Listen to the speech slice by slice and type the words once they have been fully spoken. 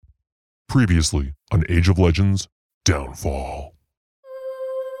Previously on Age of Legends Downfall.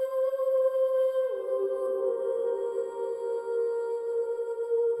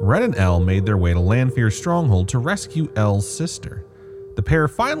 Red and Elle made their way to Lanfear's stronghold to rescue Elle's sister. The pair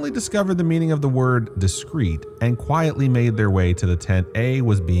finally discovered the meaning of the word discreet and quietly made their way to the tent A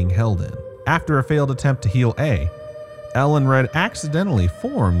was being held in. After a failed attempt to heal A, Elle and Red accidentally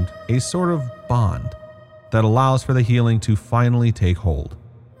formed a sort of bond that allows for the healing to finally take hold.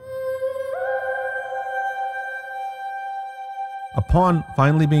 Upon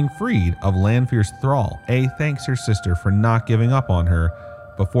finally being freed of Lanfear's thrall, A thanks her sister for not giving up on her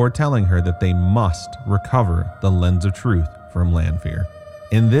before telling her that they must recover the Lens of Truth from Lanfear.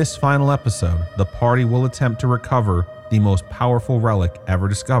 In this final episode, the party will attempt to recover the most powerful relic ever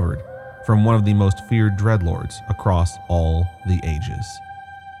discovered from one of the most feared Dreadlords across all the ages.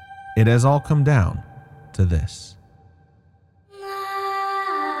 It has all come down to this.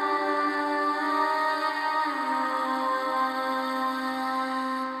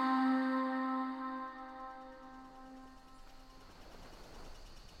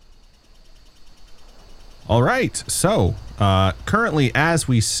 All right, so currently as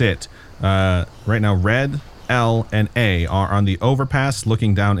we sit, right now Red, Elle, and A are on the overpass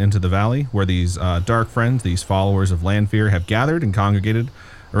looking down into the valley where these dark friends, these followers of Lanfear, have gathered and congregated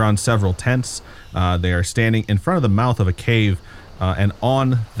around several tents. They are standing in front of the mouth of a cave, and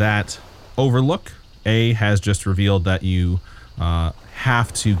on that overlook, A has just revealed that you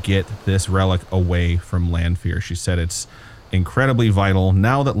have to get this relic away from Lanfear. She said it's incredibly vital.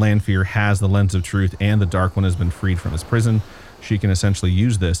 Now that Lanfear has the Lens of Truth and the Dark One has been freed from his prison, she can essentially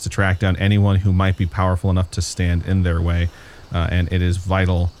use this to track down anyone who might be powerful enough to stand in their way, and it is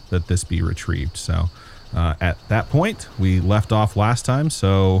vital that this be retrieved. So at that point, we left off last time,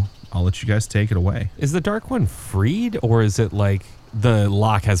 so I'll let you guys take it away. Is the Dark One freed, or is it like the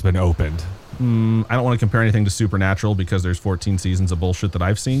lock has been opened? I don't want to compare anything to Supernatural because there's 14 seasons of bullshit that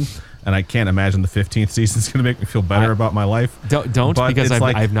I've seen, and I can't imagine the 15th season's going to make me feel better about my life. Don't because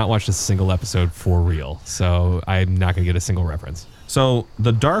I've not watched a single episode for real, so I'm not going to get a single reference. So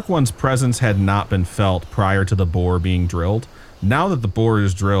the Dark One's presence had not been felt prior to the bore being drilled. Now that the bore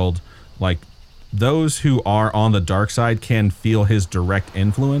is drilled, like, those who are on the dark side can feel his direct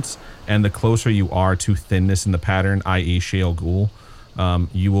influence, and the closer you are to thinness in the pattern, i.e. Shale Ghoul,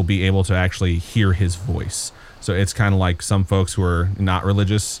 you will be able to actually hear his voice. So it's kind of like some folks who are not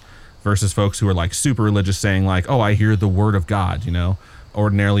religious versus folks who are like super religious saying like, oh, I hear the word of God, you know.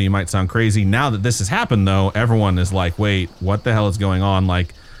 Ordinarily you might sound crazy. Now that this has happened though, everyone is like, wait, what the hell is going on?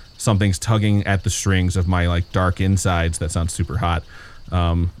 Like something's tugging at the strings of my like dark insides. That sounds super hot.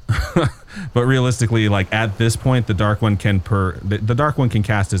 But realistically, like at this point, the Dark One can the Dark One can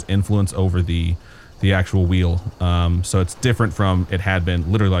cast his influence over the actual wheel. So it's different from it had been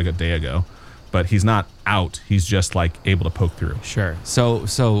literally like a day ago, but he's not out. He's just like able to poke through. Sure.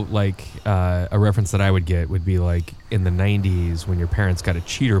 So like a reference that I would get would be like in the 90s when your parents got a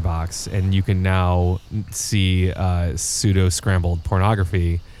cheater box and you can now see pseudo scrambled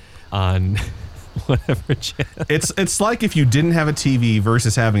pornography on whatever channel. It's like if you didn't have a TV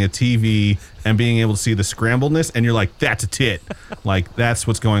versus having a TV and being able to see the scrambledness and you're like, that's a tit. Like that's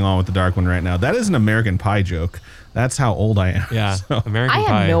what's going on with the Dark One right now. That is an American Pie joke. That's how old I am. Yeah, so. American Pie.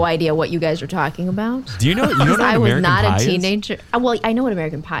 I have no idea what you guys are talking about. Do you know what American Pie is? I was not a teenager. Well, I know what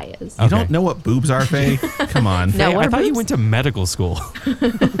American Pie is. You don't know what boobs are, Faye? Come on. No, I thought you went to medical school.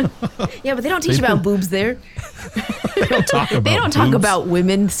 Yeah, but they don't teach about boobs there. They don't talk about They don't talk about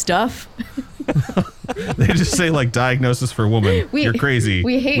women stuff. They just say like diagnosis for woman. You're crazy.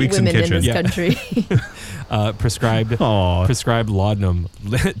 We hate Weeks women in this kitchen. country. Prescribed laudanum,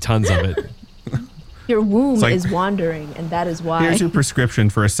 tons of it. Your womb like, is wandering, and that is why. Here's your prescription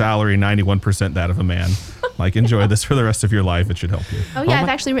for a salary 91% that of a man. Like, enjoy this for the rest of your life. It should help you. Oh, yeah, I've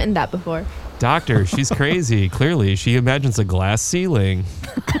actually written that before. Doctor, she's crazy. Clearly, she imagines a glass ceiling.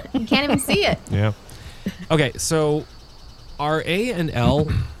 You can't even see it. Yeah. Okay, so are A and L,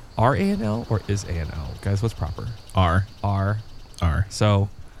 are A and L, or is A and L? Guys, what's proper? R. So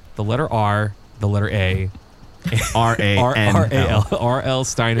the letter R, the letter A. R-A-N-L. R-L,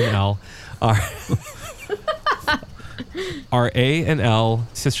 Stein and L. Are A and L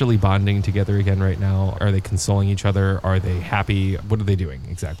sisterly bonding together again right now? Are they consoling each other? Are they happy? What are they doing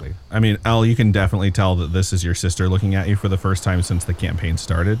exactly? I mean, L, you can definitely tell that this is your sister looking at you for the first time since the campaign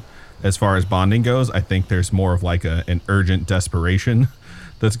started. As far as bonding goes, I think there's more of like an urgent desperation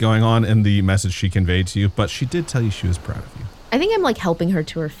that's going on in the message she conveyed to you, but she did tell you she was proud of you. I think I'm like helping her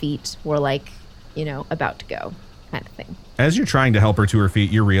to her feet. We're like, you know, about to go kind of thing. As you're trying to help her to her feet,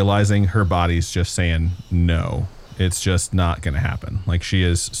 you're realizing her body's just saying no. it's just not going to happen. Like, she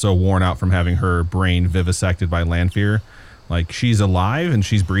is so worn out from having her brain vivisected by land fear. Like, she's alive and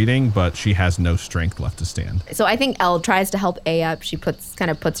she's breathing, but she has no strength left to stand. So I think Elle tries to help A up. She puts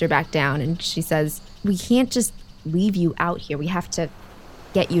her back down and she says, we can't just leave you out here. We have to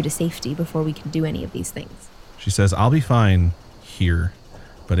get you to safety before we can do any of these things. She says, I'll be fine here,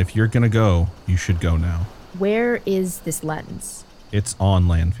 but if you're going to go, you should go now. Where is this lens? It's on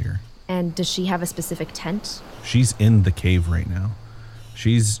Landfear. And does she have a specific tent? She's in the cave right now.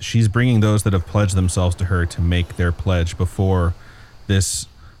 She's bringing those that have pledged themselves to her to make their pledge before this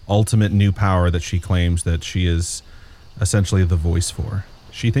ultimate new power that she claims that she is essentially the voice for.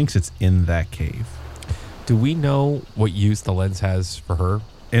 She thinks it's in that cave. Do we know what use the lens has for her?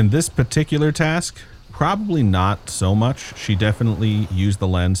 In this particular task, probably not so much. She definitely used the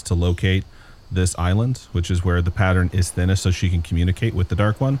lens to locate this island, which is where the pattern is thinnest, so she can communicate with the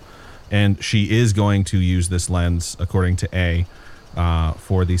Dark One. And she is going to use this lens, according to A,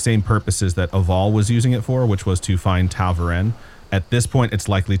 for the same purposes that Aval was using it for, which was to find Talvaren. At this point, it's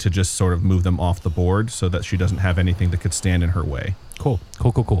likely to just sort of move them off the board so that she doesn't have anything that could stand in her way. Cool.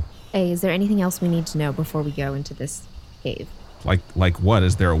 Hey, is there anything else we need to know before we go into this cave? Like what?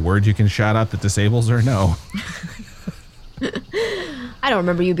 Is there a word you can shout out that disables her? No. I don't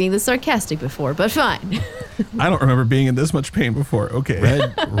remember you being this sarcastic before, but fine. I don't remember being in this much pain before.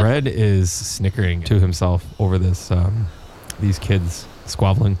 Okay. Red is snickering to himself over this, these kids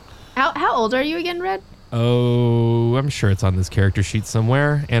squabbling. How old are you again, Red? Oh, I'm sure it's on this character sheet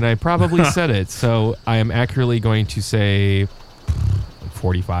somewhere, and I probably said it, so I am accurately going to say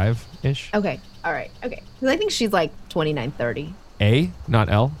 45-ish. Okay. All right. Okay. Because I think she's like 29, 30. A, not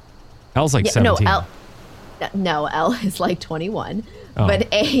L? L's like 17. No, L is like 21, Oh.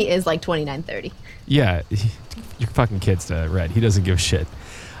 but A is like 29, 30. Yeah, you're fucking kids to Red. He doesn't give a shit.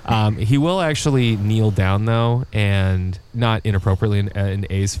 He will actually kneel down, though, and not inappropriately in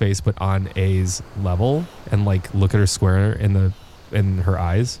A's face, but on A's level, and like look at her square in her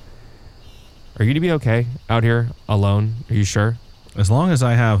eyes. Are you going to be okay out here alone? Are you sure? As long as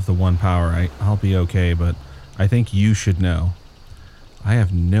I have the one power, I'll be okay, but I think you should know. I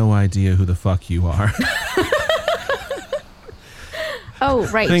have no idea who the fuck you are. Oh,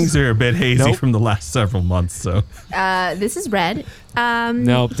 right. Things are a bit hazy from the last several months, so. This is Red.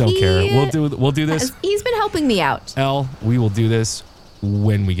 Nope, don't care. We'll do this. He's been helping me out. L, we will do this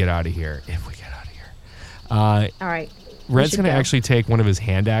when we get out of here. If we get out of here. All right. Red's going to actually take one of his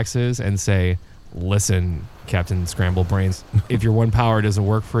hand axes and say, listen, Captain Scramble Brains, if your one power doesn't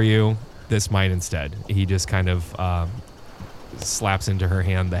work for you, this might instead. He just kind of slaps into her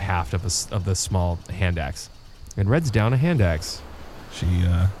hand the haft of the small hand axe. And Red's down a hand axe.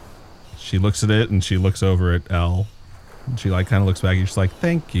 She looks at it and she looks over at Elle. And she like kind of looks back and she's like,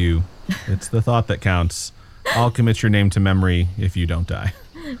 thank you. It's the thought that counts. I'll commit your name to memory if you don't die.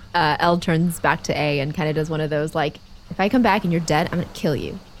 Elle turns back to A and kind of does one of those, like, if I come back and you're dead, I'm going to kill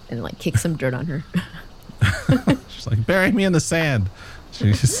you. And like kick some dirt on her. She's like, bury me in the sand.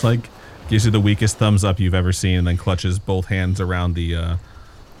 She just like gives you the weakest thumbs up you've ever seen and then clutches both hands around the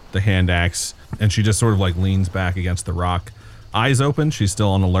hand axe. And she just sort of like leans back against the rock. Eyes open, she's still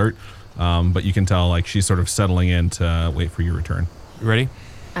on alert, but you can tell like she's sort of settling in to wait for your return. You ready?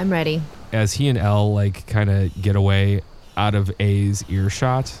 I'm ready. As he and Elle like kind of get away out of A's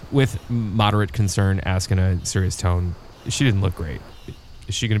earshot with moderate concern, ask in a serious tone, she didn't look great.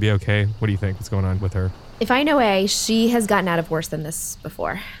 Is she going to be okay? What do you think? What's going on with her? If I know A, she has gotten out of worse than this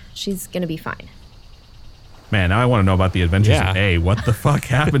before. She's going to be fine. Man, now I want to know about the adventures of A. What the fuck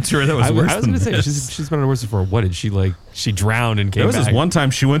happened to her that was worse I was than going to this? say, she's been on worse before. What did she like? She drowned and came There was back. this one time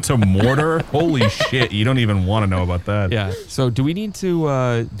she went to Mortar. Holy shit, you don't even want to know about that. Yeah. So do we need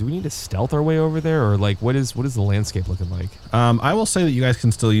to stealth our way over there, or like what is the landscape looking like? I will say that you guys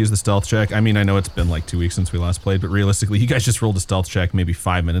can still use the stealth check. I mean, I know it's been like 2 weeks since we last played, but realistically, you guys just rolled a stealth check maybe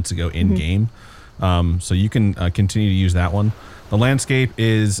 5 minutes ago in game. So you can continue to use that one. The landscape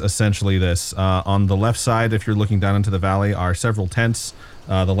is essentially this. On the left side, if you're looking down into the valley, are several tents.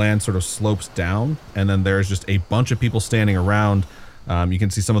 The land sort of slopes down, and then there's just a bunch of people standing around. You can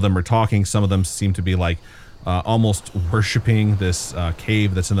see some of them are talking. Some of them seem to be like almost worshiping this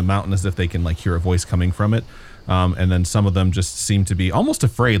cave that's in the mountain as if they can like hear a voice coming from it. And then some of them just seem to be almost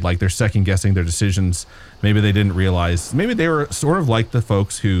afraid, like they're second guessing their decisions. Maybe they didn't realize. Maybe they were sort of like the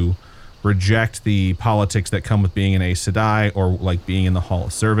folks who reject the politics that come with being an Aes Sedai or like being in the Hall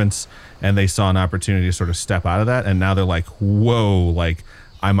of Servants, and they saw an opportunity to sort of step out of that, and now they're like, whoa, like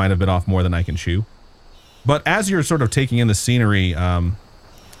I might have bit off more than I can chew. But as you're sort of taking in the scenery,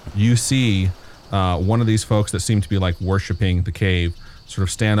 you see one of these folks that seem to be like worshiping the cave sort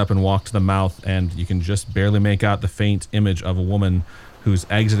of stand up and walk to the mouth, and you can just barely make out the faint image of a woman who's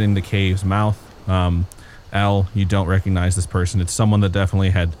exiting the cave's mouth. Al, you don't recognize this person. It's someone that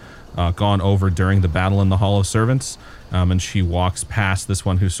definitely had gone over during the battle in the Hall of Servants, and she walks past this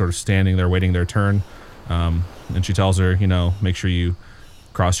one who's sort of standing there waiting their turn, and she tells her, make sure you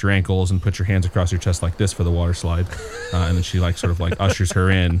cross your ankles and put your hands across your chest like this for the water slide, and then she ushers her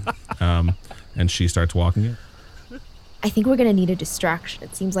in, and she starts walking in. I think we're gonna need a distraction.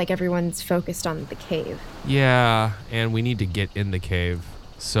 It seems like everyone's focused on the cave. Yeah, and we need to get in the cave.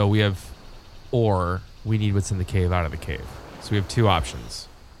 So we need what's in the cave out of the cave. So we have two options.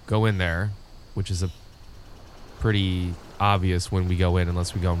 Go in there, which is a pretty obvious when we go in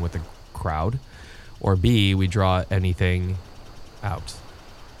unless we go in with the crowd. Or B, we draw anything out.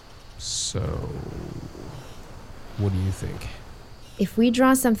 So what do you think? If we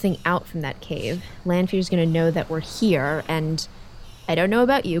draw something out from that cave, Lanfear's gonna know that we're here, and I don't know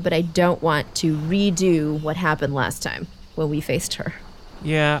about you, but I don't want to redo what happened last time when we faced her.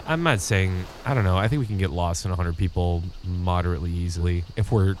 Yeah, I'm not saying, I don't know. I think we can get lost in 100 people moderately easily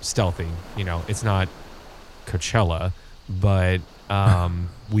if we're stealthy. It's not Coachella, but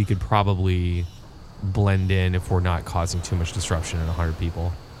we could probably blend in if we're not causing too much disruption in 100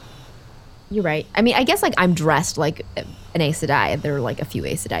 people. You're right. I mean, I guess I'm dressed like an Aes Sedai. There are a few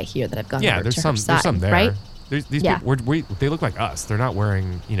Aes Sedai here that I've gone over there's to some, her side, there's some there. right? These people, they look like us. They're not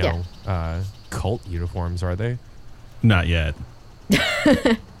wearing, cult uniforms, are they? Not yet.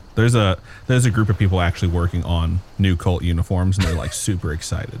 There's a group of people actually working on new cult uniforms, and they're super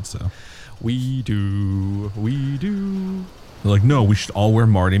excited. So we do. they're like, no, we should all wear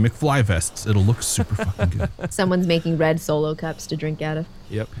Marty McFly vests. It'll look super fucking good. Someone's making red Solo cups to drink out of.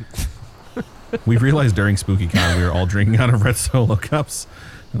 Yep. We realized during SpookyCon we were all drinking out of red Solo cups,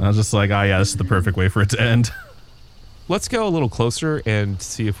 and I was just like, yeah, this is the perfect way for it to end. Let's go a little closer and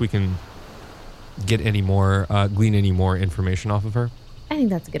see if we can get any more, glean any more information off of her. I think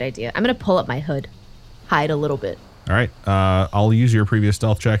that's a good idea. I'm gonna pull up my hood, hide a little bit. All right, I'll use your previous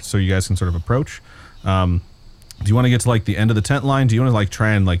stealth check so you guys can sort of approach. Do you want to get to the end of the tent line? Do you want to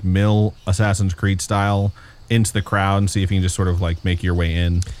try and mill Assassin's Creed style into the crowd and see if you can just sort of make your way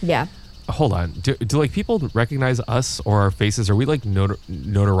in? Yeah. Hold on. Do people recognize us or our faces? Are we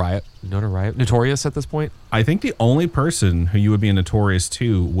notorious at this point? I think the only person who you would be notorious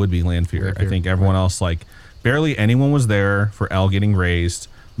to would be Lanfear. I think everyone else, barely anyone was there for L getting raised.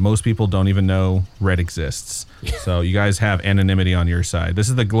 Most people don't even know Red exists. So you guys have anonymity on your side. This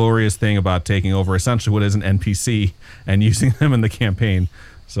is the glorious thing about taking over essentially what is an NPC and using them in the campaign.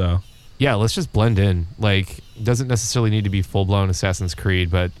 So yeah, let's just blend in. Doesn't necessarily need to be full-blown Assassin's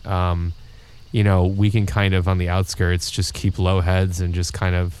Creed, but we can kind of on the outskirts just keep low heads and just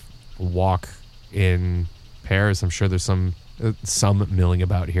kind of walk in pairs. I'm sure there's some milling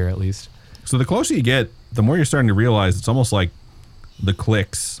about here at least. So the closer you get, the more you're starting to realize it's almost like the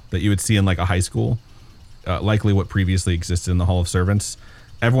cliques that you would see in a high school, likely what previously existed in the Hall of Servants.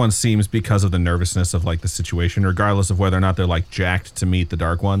 Everyone seems, because of the nervousness of the situation, regardless of whether or not they're jacked to meet the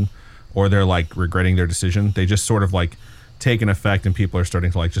Dark One or they're regretting their decision, they just sort of take an effect, and people are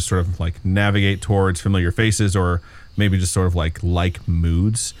starting to just sort of navigate towards familiar faces or maybe just sort of like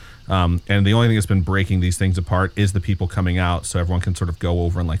moods. And the only thing that's been breaking these things apart is the people coming out, so everyone can sort of go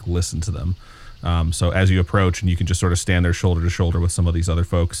over and listen to them. So as you approach, and you can just sort of stand there shoulder to shoulder with some of these other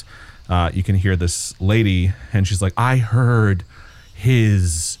folks, you can hear this lady, and she's like, I heard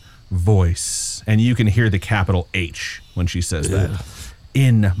his voice. And you can hear the capital H when she says that.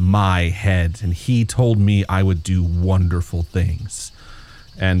 In my head. And he told me I would do wonderful things.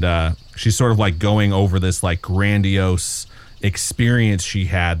 And she's sort of going over this grandiose experience she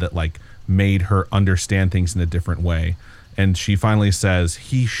had that made her understand things in a different way. And she finally says,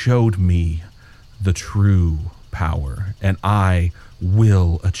 he showed me the true power, and I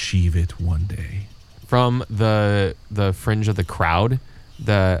will achieve it one day. From the fringe of the crowd,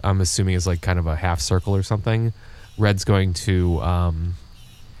 that I'm assuming is kind of a half circle or something, Red's going to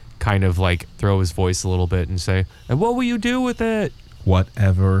kind of throw his voice a little bit and say, and what will you do with it?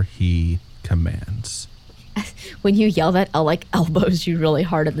 Whatever he commands. When you yell that, I'll elbows you really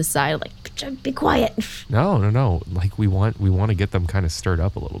hard at the side, be quiet. No. We want to get them kind of stirred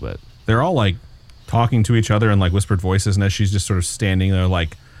up a little bit. They're all talking to each other in whispered voices, and as she's just sort of standing there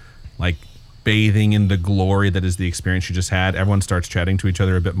bathing in the glory that is the experience she just had, everyone starts chatting to each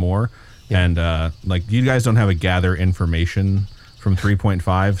other a bit more. Yeah. And you guys don't have a gather information from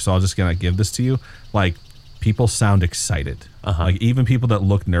 3.5, so I'll just gonna give this to you. People sound excited. Even people that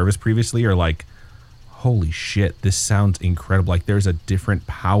looked nervous previously are holy shit, this sounds incredible. There's a different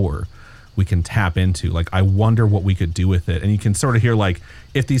power we can tap into. Like, I wonder what we could do with it. And you can sort of hear, like,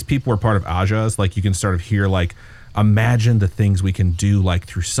 if these people were part of Aja's, like, you can sort of hear, like, imagine the things we can do, like,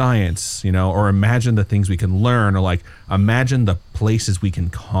 through science, you know, or imagine the things we can learn, or, like, imagine the places we can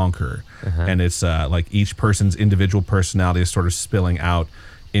conquer. And it's like each person's individual personality is sort of spilling out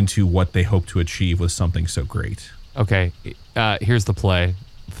into what they hope to achieve with something so great. Okay, here's the play.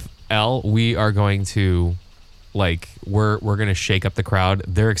 L, we are going to, like, we're going to shake up the crowd.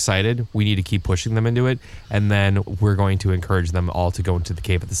 They're excited. We need to keep pushing them into it. And then we're going to encourage them all to go into the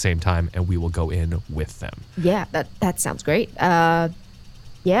cave at the same time, and we will go in with them. Yeah, that sounds great.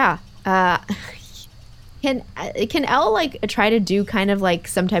 Yeah. Can Elle, like, try to do kind of like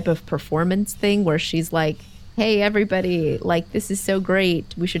some type of performance thing where she's like, hey, everybody, like, this is so great.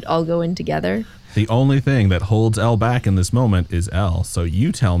 We should all go in together. The only thing that holds Elle back in this moment is Elle. So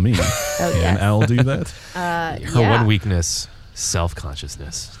you tell me, can Elle do that? Her one weakness,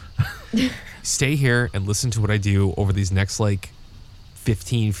 self-consciousness. Stay here and listen to what I do over these next, like,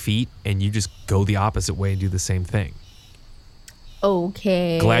 15 feet, and you just go the opposite way and do the same thing.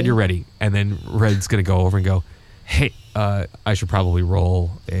 Okay. Glad you're ready. And then Red's going to go over and go, hey, I should probably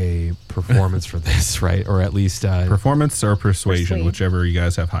roll a performance for this, right? Or at least... performance or persuasion, whichever you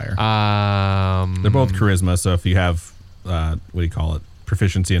guys have higher. They're both charisma, so if you have, what do you call it,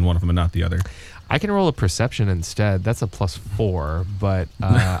 proficiency in one of them and not the other. I can roll a perception instead. That's a +4, but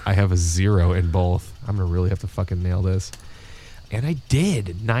I have a 0 in both. I'm going to really have to fucking nail this. And I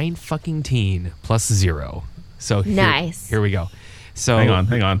did. 9 fucking teen +0. So nice. Here we go. So hang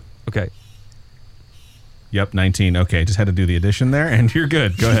on. Okay. Yep, 19. Okay, just had to do the addition there, and you're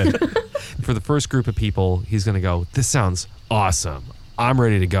good. Go ahead. For the first group of people, he's going to go, this sounds awesome. I'm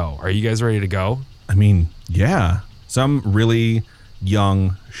ready to go. Are you guys ready to go? I mean, yeah. Some really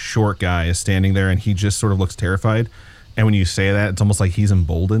young, short guy is standing there, and he just sort of looks terrified. And when you say that, it's almost like he's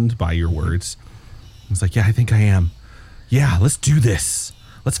emboldened by your words. He's like, yeah, I think I am. Yeah, let's do this.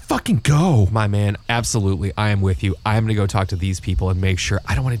 Let's fucking go. My man, absolutely. I am with you. I'm going to go talk to these people and make sure.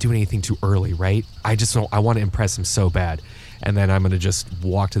 I don't want to do anything too early, right? I want to impress him so bad. And then I'm going to just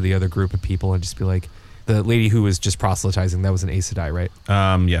walk to the other group of people and just be like, the lady who was just proselytizing, that was an Aes Sedai,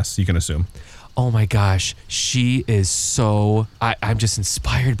 right? Yes, you can assume. Oh my gosh, she is so... I'm just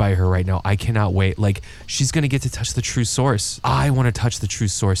inspired by her right now. I cannot wait. Like, she's going to get to touch the true source. I want to touch the true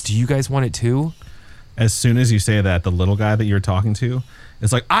source. Do you guys want it too? As soon as you say that, the little guy that you're talking to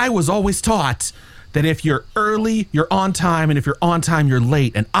is like, I was always taught that if you're early, you're on time, and if you're on time, you're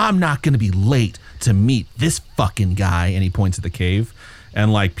late, and I'm not going to be late to meet this fucking guy. And he points at the cave,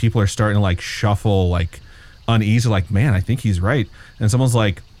 and, like, people are starting to, like, shuffle, like, uneasy, like, man, I think he's right. And someone's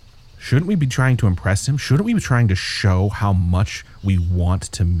like, shouldn't we be trying to impress him? Shouldn't we be trying to show how much we want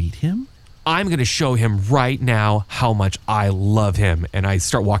to meet him? I'm going to show him right now how much I love him. And I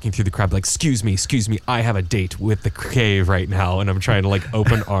start walking through the crowd like, excuse me, I have a date with the cave right now. And I'm trying to, like,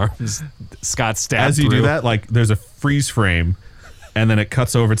 open arms. Scott stabbed As you do that, like, there's a freeze frame, and then it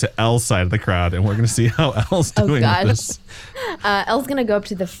cuts over to Elle's side of the crowd, and we're going to see how Elle's doing with this. Elle's going to go up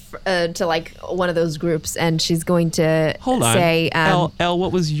to to, like, one of those groups, and she's going to say... Elle,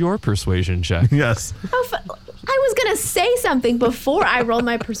 what was your persuasion check? Yes. I was going to say something before I rolled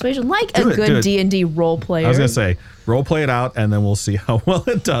my persuasion, like a good D&D role player. I was going to say, role play it out, and then we'll see how well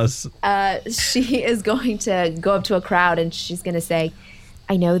it does. She is going to go up to a crowd, and she's going to say,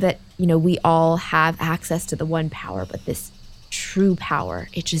 I know that, you know, we all have access to the one power, but this true power,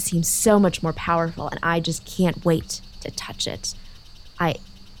 it just seems so much more powerful, and I just can't wait to touch it. I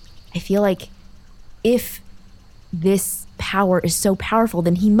feel like if this power is so powerful,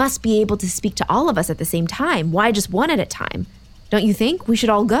 then he must be able to speak to all of us at the same time. Why just one at a time? Don't you think? We should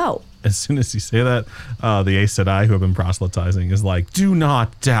all go. As soon as you say that, the Aes Sedai who have been proselytizing is like, do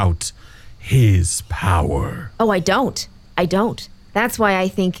not doubt his power. Oh, I don't. That's why I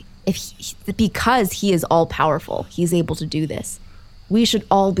think because he is all powerful, he's able to do this. We should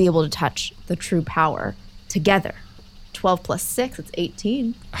all be able to touch the true power together. 12 plus 6, it's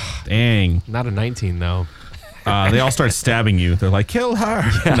 18. Dang. Not a 19, though. They all start stabbing you. They're like, kill her.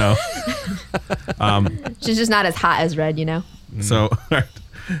 Yeah. No. She's just not as hot as Red, you know? So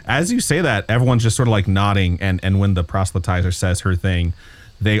as you say that, everyone's just sort of like nodding. And when the proselytizer says her thing,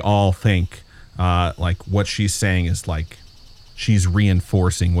 they all think like what she's saying is like she's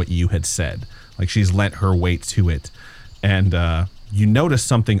reinforcing what you had said. Like she's lent her weight to it. And you notice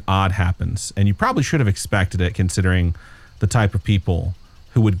something odd happens. And you probably should have expected it considering the type of people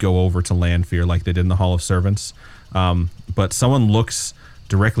who would go over to Lanfear like they did in the Hall of Servants. But someone looks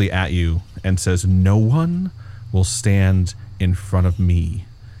directly at you and says, no one will stand in front of me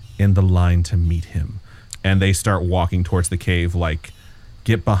in the line to meet him. And they start walking towards the cave like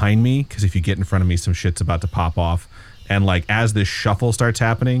get behind me, because if you get in front of me, some shit's about to pop off. And like as this shuffle starts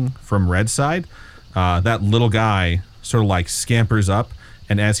happening from Red's side, that little guy sort of like scampers up,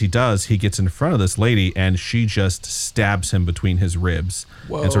 and as he does, he gets in front of this lady, and she just stabs him between his ribs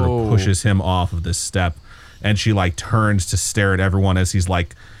and sort of pushes him off of this step. And she like turns to stare at everyone as he's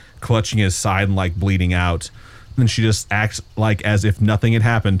like clutching his side and like bleeding out. And she just acts like as if nothing had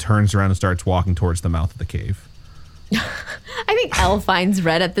happened, turns around and starts walking towards the mouth of the cave. I think Elle finds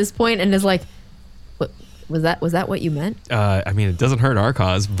Red at this point and is like, "What was that? Was that what you meant?" I mean, it doesn't hurt our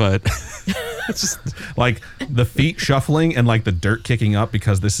cause, but it's just like the feet shuffling and like the dirt kicking up,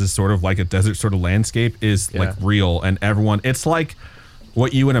 because this is sort of like a desert sort of landscape, is like real. And everyone, it's like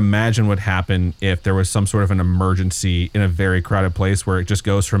what you would imagine would happen if there was some sort of an emergency in a very crowded place, where it just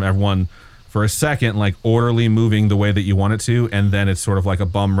goes from everyone for a second like orderly moving the way that you want it to, and then it's sort of like a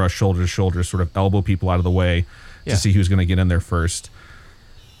bum rush, shoulder to shoulder, sort of elbow people out of the way to see who's going to get in there first.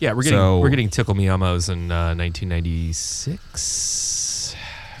 Yeah, we're getting Tickle Me Elmos in 1996.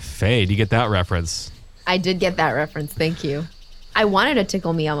 Faye, do you get that reference? I did get that reference. Thank you. I wanted a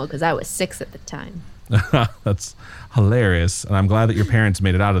Tickle Me Elmo because I was 6 at the time. That's hilarious, and I'm glad that your parents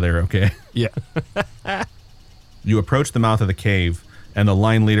made it out of there okay. Yeah. You approach the mouth of the cave, and the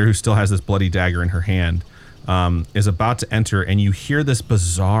line leader, who still has this bloody dagger in her hand, is about to enter, and you hear this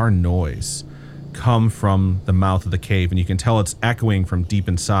bizarre noise come from the mouth of the cave, and you can tell it's echoing from deep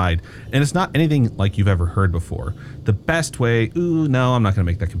inside, and it's not anything like you've ever heard before. The best way, I'm not going to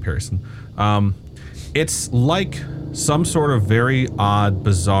make that comparison. It's like some sort of very odd,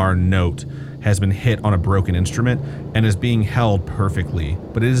 bizarre note has been hit on a broken instrument and is being held perfectly,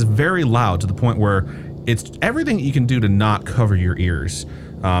 but it is very loud to the point where it's everything you can do to not cover your ears,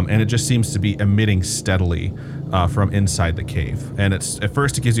 and it just seems to be emitting steadily from inside the cave. And it's at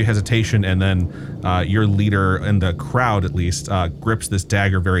first it gives you hesitation, and then your leader in the crowd at least grips this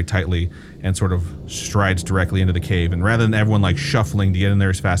dagger very tightly and sort of strides directly into the cave. And rather than everyone like shuffling to get in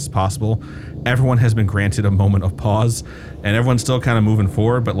there as fast as possible, everyone has been granted a moment of pause, and everyone's still kind of moving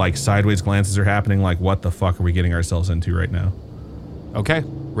forward, but like sideways glances are happening like, what the fuck are we getting ourselves into right now? Okay.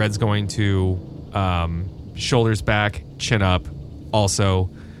 Red's going to shoulders back, chin up, also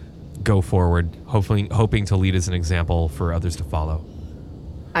go forward, hoping to lead as an example for others to follow.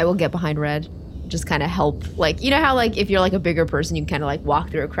 I will get behind Red, just kind of help. Like, you know how like if you're like a bigger person, you can kind of like walk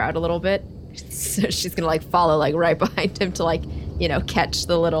through a crowd a little bit. So she's gonna like follow like right behind him to like, you know, catch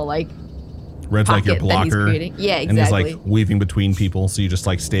the little like Red's like your blocker. Yeah, exactly. And he's like weaving between people, so you just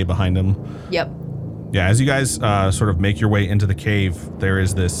like stay behind him. Yep. Yeah, as you guys sort of make your way into the cave, there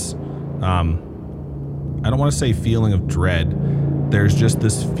is this, I don't want to say feeling of dread. There's just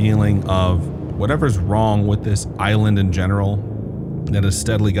this feeling of whatever's wrong with this island in general that has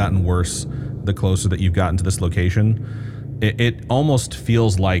steadily gotten worse the closer that you've gotten to this location. It almost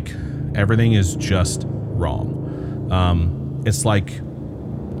feels like everything is just wrong. It's like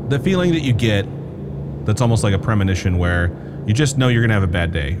the feeling that you get that's almost like a premonition where you just know you're going to have a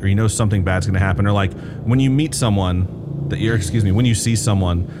bad day, or you know something bad's going to happen, or like when you meet someone when you see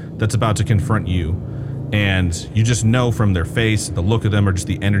someone that's about to confront you, and you just know from their face, the look of them, or just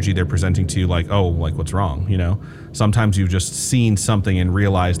the energy they're presenting to you, like, oh, like what's wrong, you know? Sometimes you've just seen something and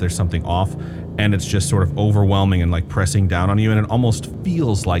realized there's something off, and it's just sort of overwhelming and like pressing down on you, and it almost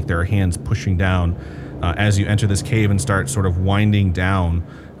feels like there are hands pushing down as you enter this cave and start sort of winding down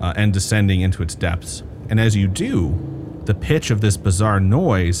and descending into its depths. And as you do, the pitch of this bizarre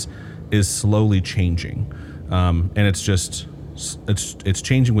noise is slowly changing, and it's just it's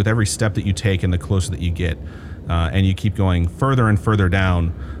changing with every step that you take and the closer that you get, and you keep going further and further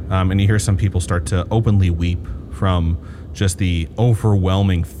down, and you hear some people start to openly weep from just the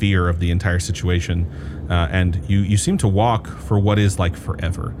overwhelming fear of the entire situation, and you seem to walk for what is like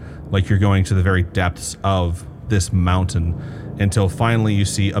forever, like you're going to the very depths of this mountain, until finally you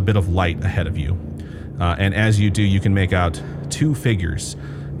see a bit of light ahead of you, and as you do, you can make out 2 figures,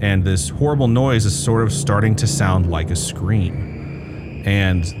 and this horrible noise is sort of starting to sound like a scream.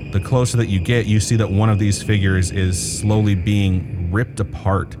 And the closer that you get, you see that one of these figures is slowly being ripped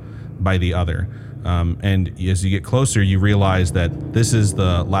apart by the other. And as you get closer, you realize that this is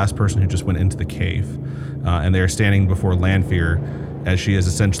the last person who just went into the cave. And they're standing before Lanfear as she is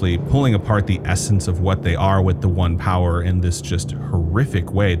essentially pulling apart the essence of what they are with the one power in this just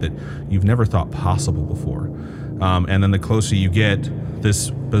horrific way that you've never thought possible before. And then the closer you get, this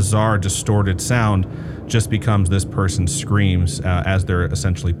bizarre, distorted sound just becomes this person's screams as they're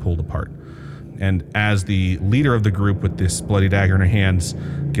essentially pulled apart. And as the leader of the group with this bloody dagger in her hands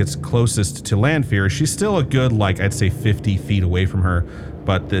gets closest to Lanfear, she's still a good, like, I'd say 50 feet away from her,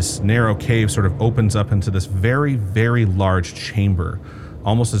 but this narrow cave sort of opens up into this very, very large chamber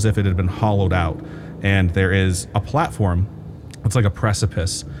almost as if it had been hollowed out. And there is a platform. It's like a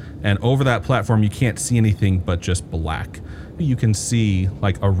precipice. And over that platform, you can't see anything but just black. You can see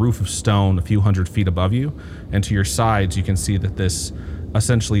like a roof of stone a few hundred feet above you. And to your sides, you can see that this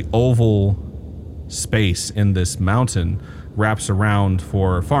essentially oval space in this mountain wraps around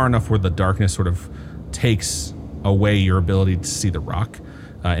for far enough where the darkness sort of takes away your ability to see the rock.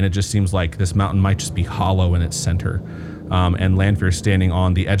 And it just seems like this mountain might just be hollow in its center. And Lanfear is standing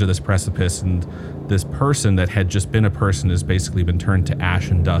on the edge of this precipice, and this person that had just been a person has basically been turned to ash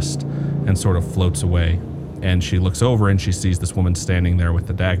and dust and sort of floats away. And she looks over and she sees this woman standing there with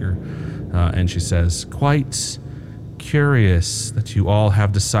the dagger. And she says, "Quite curious that you all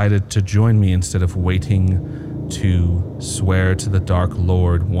have decided to join me instead of waiting to swear to the Dark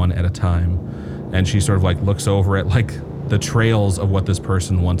Lord one at a time." And she sort of like looks over at like the trails of what this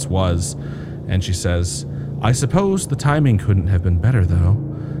person once was. And she says, "I suppose the timing couldn't have been better, though."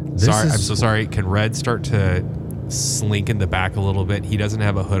 I'm so sorry. Can Red start to slink in the back a little bit? He doesn't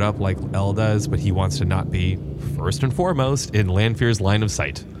have a hood up like Elle does, but he wants to not be, first and foremost, in Lanfear's line of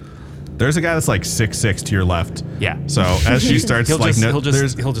sight. There's a guy that's like 6'6" to your left. Yeah. So as she starts, he'll like,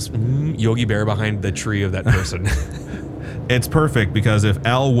 just Yogi Bear behind the tree of that person. it's perfect because if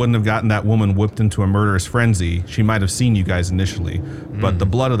Elle wouldn't have gotten that woman whipped into a murderous frenzy, she might have seen you guys initially. But the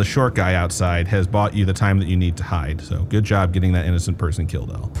blood of the short guy outside has bought you the time that you need to hide. So good job getting that innocent person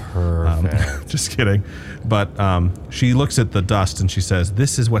killed, Elle. Perfect. Just kidding. But she looks at the dust and she says,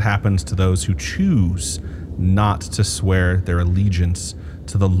 "This is what happens to those who choose not to swear their allegiance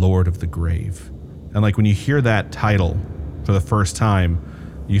to the Lord of the Grave." And like when you hear that title for the first time,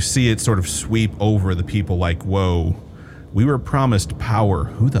 you see it sort of sweep over the people like, whoa, we were promised power.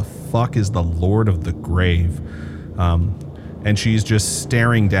 Who the fuck is the Lord of the Grave? And she's just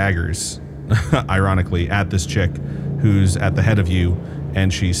staring daggers, ironically, at this chick who's at the head of you.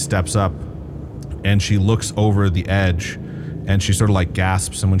 And she steps up and she looks over the edge and she sort of like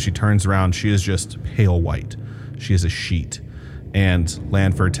gasps. And when she turns around, she is just pale white. She is a sheet. And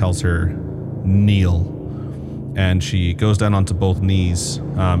Lanfear tells her, "Kneel." And she goes down onto both knees,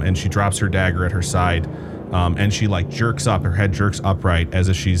 and she drops her dagger at her side, and she like jerks up, her head jerks upright as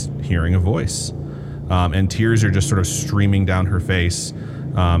if she's hearing a voice. And tears are just sort of streaming down her face,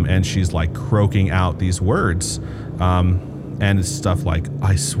 and she's like croaking out these words. And it's stuff like,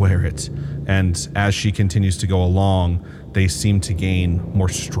 "I swear it." And as she continues to go along, they seem to gain more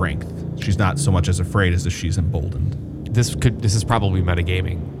strength. She's not so much as afraid as if she's emboldened. This is probably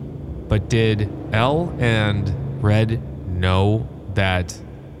metagaming, but did Elle and Red know that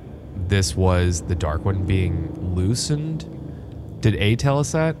this was the Dark One being loosened? Did A tell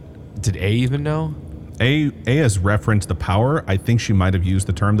us that? Did A even know? A has referenced the power. I think she might have used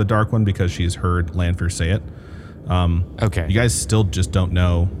the term the Dark One because she's heard Lanfear say it. Okay. You guys still just don't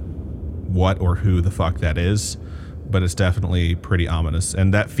know what or who the fuck that is, but it's definitely pretty ominous.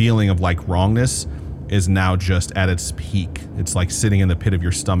 And that feeling of like wrongness is now just at its peak. It's like sitting in the pit of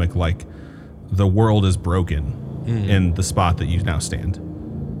your stomach, like the world is broken in the spot that you now stand.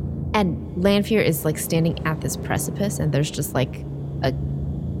 And Lanfear is like standing at this precipice and there's just like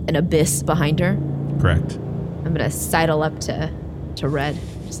an abyss behind her. Correct. I'm gonna sidle up to Red,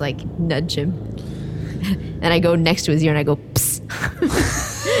 just like nudge him. And I go next to his ear and I go, "Psst."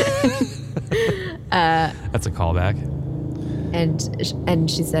 That's a callback. And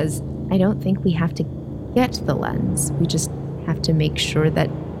she says, "I don't think we have to get the lens. We just have to make sure that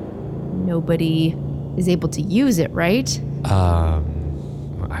nobody is able to use it, right?"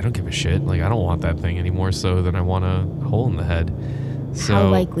 I don't give a shit. Like, I don't want that thing any more so than I want a hole in the head. So, how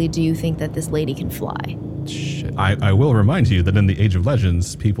likely do you think that this lady can fly? Shit. I will remind you that in the Age of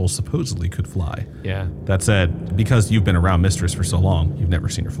Legends, people supposedly could fly. Yeah. That said, because you've been around Mistress for so long, you've never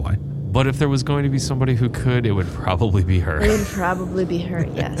seen her fly. But if there was going to be somebody who could, it would probably be her. It would probably be her,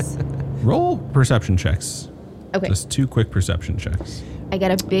 yes. Roll perception checks. Okay. Just 2 quick perception checks. I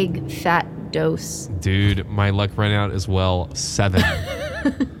got a big fat dose. Dude, my luck ran out as well. 7.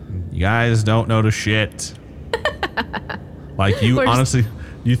 You guys don't notice shit. Like, you honestly,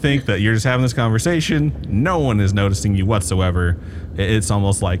 you think that you're just having this conversation. No one is noticing you whatsoever. It's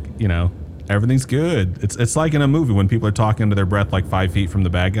almost like, you know, everything's good. It's like in a movie when people are talking under their breath like 5 feet from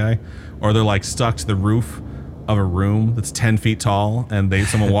the bad guy, or they're like stuck to the roof of a room that's 10 feet tall and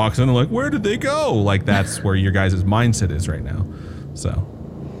someone walks in and like, where did they go? Like, that's where your guys' mindset is right now. So.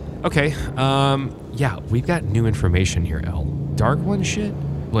 Okay. Yeah, we've got new information here, Elle. Dark One shit?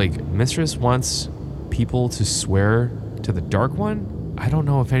 Like, Mistress wants people to swear to the Dark One? I don't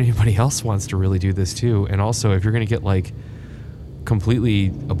know if anybody else wants to really do this too. And also, if you're going to get like completely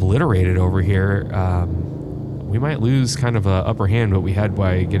obliterated over here, we might lose kind of a upper hand what we had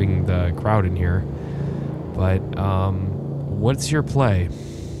by getting the crowd in here. But what's your play?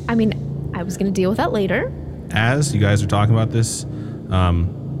 I mean, I was going to deal with that later. As you guys are talking about this,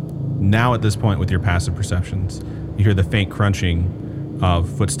 now at this point with your passive perceptions, you hear the faint crunching of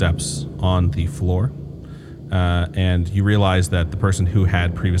footsteps on the floor. And you realize that the person who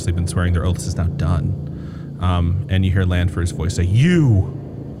had previously been swearing their oaths is now done. And you hear Landford's voice say, "You!"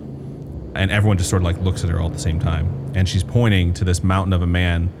 And everyone just sort of like looks at her all at the same time. And she's pointing to this mountain of a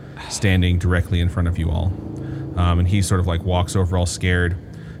man standing directly in front of you all. And he sort of like walks over all scared,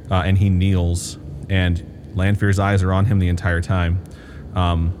 and he kneels, and Lanfear's eyes are on him the entire time.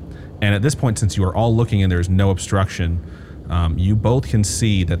 And at this point, since you are all looking and there's no obstruction, you both can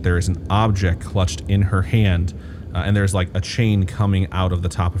see that there is an object clutched in her hand, and there's like a chain coming out of the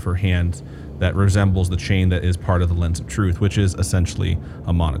top of her hand that resembles the chain that is part of the Lens of Truth, which is essentially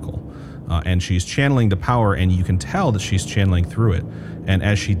a monocle. And she's channeling the power, and you can tell that she's channeling through it. And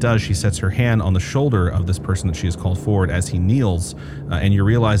as she does, she sets her hand on the shoulder of this person that she has called forward as he kneels, and you're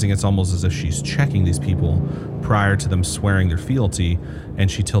realizing it's almost as if she's checking these people prior to them swearing their fealty,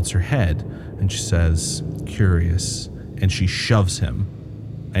 and she tilts her head, and she says, "Curious," and she shoves him,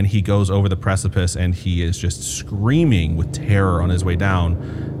 and he goes over the precipice, and he is just screaming with terror on his way down,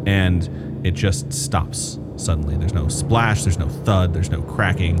 and it just stops. Suddenly, there's no splash, there's no thud, there's no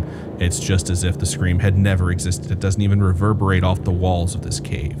cracking. It's just as if the scream had never existed. It doesn't even reverberate off the walls of this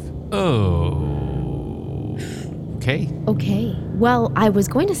cave. Oh. Okay. Okay. Well, I was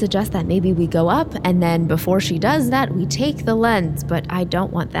going to suggest that maybe we go up, and then before she does that, we take the lens, but I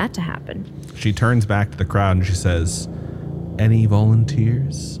don't want that to happen. She turns back to the crowd and she says, "Any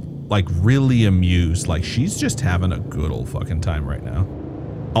volunteers?" Like really amused, like she's just having a good old fucking time right now.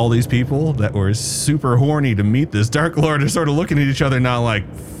 All these people that were super horny to meet this Dark Lord are sort of looking at each other now like,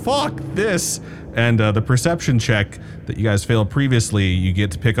 fuck this. And the perception check that you guys failed previously, you get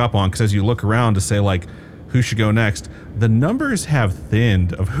to pick up on, because as you look around to say like, who should go next, the numbers have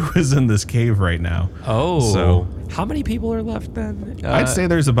thinned of who is in this cave right now. Oh. So how many people are left then? I'd say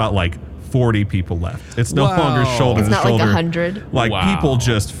there's about like 40 people left. It's no Wow. longer shoulder It's to not shoulder. like 100. Like Wow. people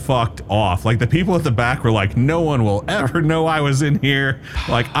just fucked off. Like the people at the back were like, no one will ever know I was in here.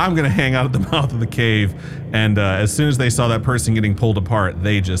 Like I'm gonna hang out at the mouth of the cave. And as soon as they saw that person getting pulled apart,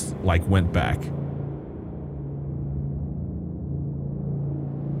 they just like went back.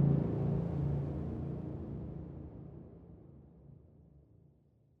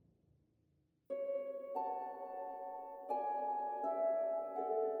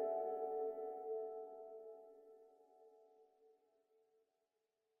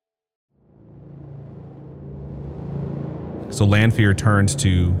 So Lanfear turns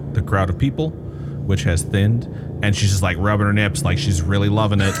to the crowd of people, which has thinned, and she's just like rubbing her nips like she's really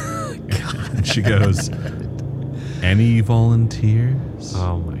loving it. And she goes, "Any volunteers?"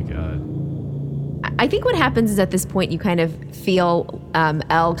 Oh my god. I think what happens is at this point you kind of feel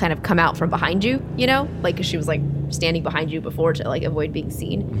Elle kind of come out from behind you, you know? Like 'cause she was like standing behind you before to like avoid being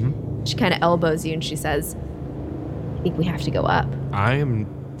seen. Mm-hmm. She kind of elbows you and she says, "I think we have to go up." I am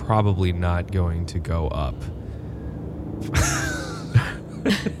probably not going to go up.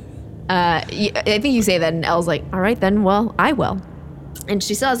 I think you say that and Elle's like, "All right then, well, I will." And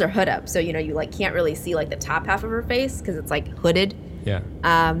she still has her hood up, so you know you like can't really see like the top half of her face because it's like hooded. Yeah.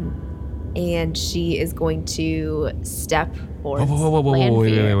 And she is going to step towards Whoa,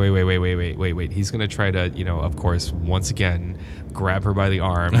 Lanfear. wait. He's going to try to, you know, of course, once again, grab her by the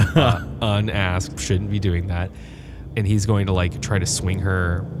arm, unasked, shouldn't be doing that. And he's going to like try to swing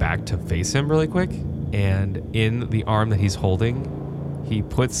her back to face him really quick. And in the arm that he's holding, he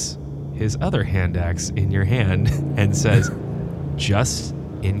puts his other hand axe in your hand and says, "Just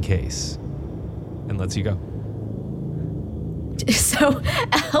in case," and lets you go. So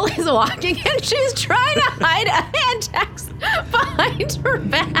Elle is walking and she's trying to hide a hand axe behind her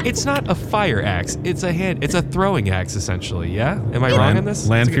back. It's not a fire axe. It's a throwing axe, essentially. Yeah? Am I wrong on this?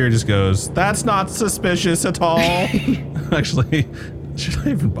 Lanfear just goes, "That's not suspicious at all." Actually, should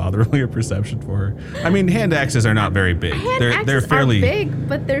I even bother rolling a perception for her? I mean, hand axes are not very big. They're fairly are big,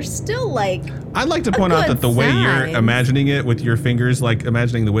 but they're still like. I'd like to point out that the way you're size. imagining it with your fingers, like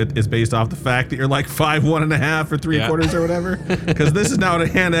imagining the width, is based off the fact that you're like 5'1.5" or 3/4 or whatever. Because this is not what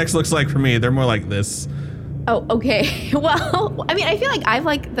a hand axe looks like for me. They're more like this. Oh, okay. Well, I mean, I feel like I've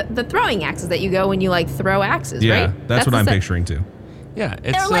like the throwing axes that you go when you like throw axes, Yeah, right? that's what I'm the picturing too. Yeah,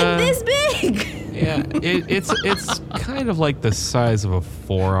 it's They're like this big. Yeah, it's kind of like the size of a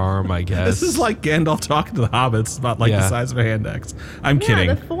forearm, I guess. This is like Gandalf talking to the hobbits about like the Yeah. size of a hand axe. I'm Yeah, kidding.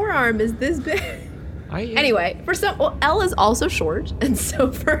 the forearm is this big. Anyway, Elle is also short, and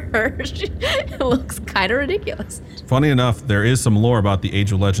so for her, it looks kind of ridiculous. Funny enough, there is some lore about the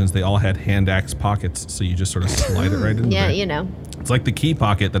Age of Legends. They all had hand axe pockets, so you just sort of slide it right in there. Yeah, It's like the key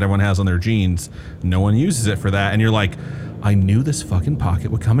pocket that everyone has on their jeans. No one uses it for that, and you're like, I knew this fucking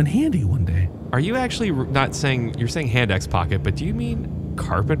pocket would come in handy one day. Are you actually not saying, you're saying hand axe pocket, but do you mean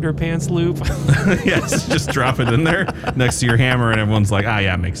carpenter pants loop? Yes, just drop it in there next to your hammer, and everyone's like,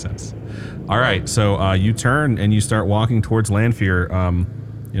 yeah, makes sense. All right, so you turn and you start walking towards Lanfear,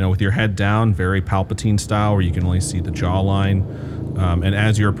 with your head down, very Palpatine style, where you can only see the jawline. And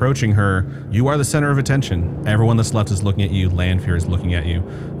as you're approaching her, you are the center of attention. Everyone that's left is looking at you. Lanfear is looking at you.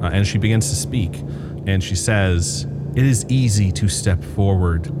 And she begins to speak. And she says, "It is easy to step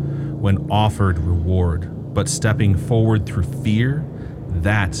forward when offered reward, but stepping forward through fear,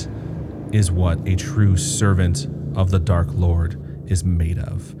 that is what a true servant of the Dark Lord is made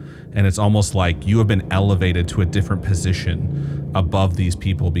of." And it's almost like you have been elevated to a different position above these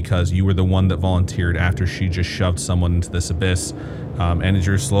people because you were the one that volunteered after she just shoved someone into this abyss. And as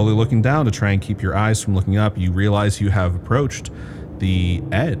you're slowly looking down to try and keep your eyes from looking up, you realize you have approached the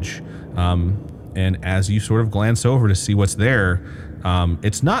edge. And as you sort of glance over to see what's there,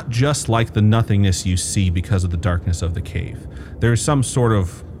 it's not just like the nothingness you see because of the darkness of the cave. There's some sort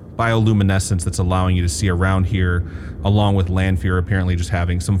of bioluminescence that's allowing you to see around here, along with Lanfear apparently just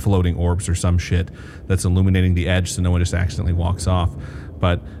having some floating orbs or some shit that's illuminating the edge so no one just accidentally walks off.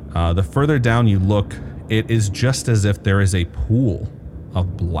 But the further down you look, it is just as if there is a pool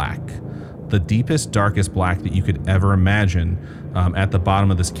of black, the deepest, darkest black that you could ever imagine at the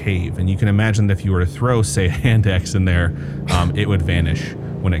bottom of this cave. And you can imagine that if you were to throw, say, a hand axe in there, it would vanish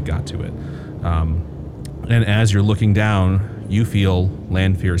when it got to it. And as you're looking down, you feel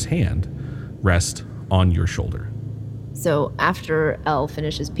Lanfear's hand rest on your shoulder. So after Elle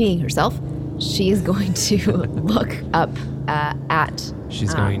finishes peeing herself, she's going to look up at...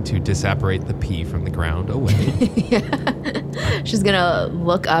 She's going to disapparate the pee from the ground away. Yeah. She's going to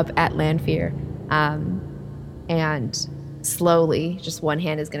look up at Lanfear, and slowly, just one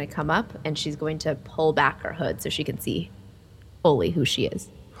hand is going to come up, and she's going to pull back her hood so she can see fully who she is.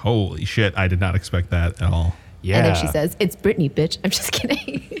 Holy shit, I did not expect that at all. Yeah. And then she says, "It's Brittany, bitch." I'm just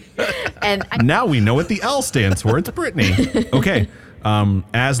kidding. And now we know what the L stands for. It's Brittany. Okay.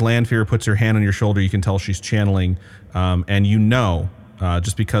 As Lanfear puts her hand on your shoulder, you can tell she's channeling, and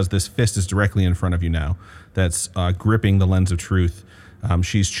just because this fist is directly in front of you now, that's gripping the lens of truth.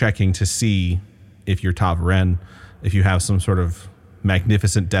 She's checking to see if you're Tavaren, if you have some sort of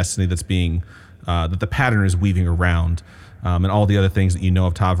magnificent destiny that's being, that the pattern is weaving around, and all the other things that you know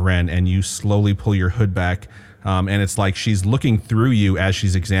of Tavaren, and you slowly pull your hood back. And it's like she's looking through you as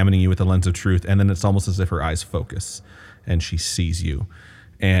she's examining you with the lens of truth, and then it's almost as if her eyes focus, and she sees you.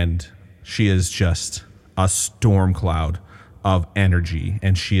 And she is just a storm cloud of energy,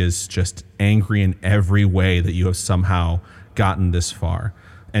 and she is just angry in every way that you have somehow gotten this far.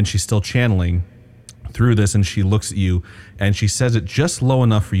 And she's still channeling through this, and she looks at you, and she says it just low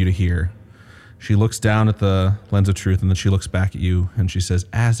enough for you to hear. She looks down at the lens of truth, and then she looks back at you, and she says,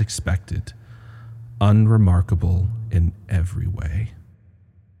 "As expected, unremarkable in every way."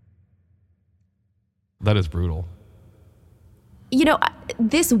 That is brutal.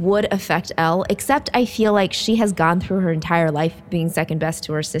 This would affect Elle, except I feel like she has gone through her entire life being second best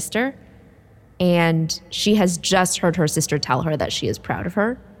to her sister, and she has just heard her sister tell her that she is proud of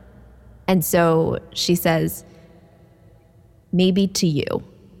her. And so she says, "Maybe to you."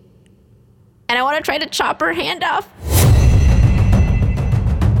 And I want to try to chop her hand off.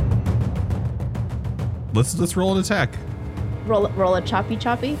 Let's roll an attack. Roll a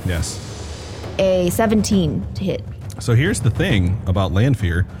choppy. Yes. A 17 to hit. So here's the thing about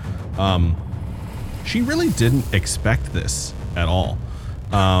Lanfear. She really didn't expect this at all.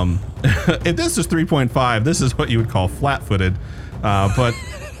 If this is 3.5, this is what you would call flat-footed. But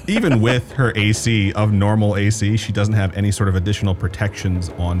even with her AC of normal AC, she doesn't have any sort of additional protections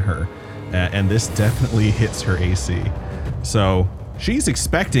on her. And this definitely hits her AC. So she's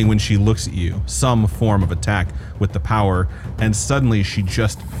expecting, when she looks at you, some form of attack with the power, and suddenly she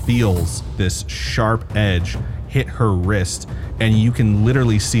just feels this sharp edge hit her wrist, and you can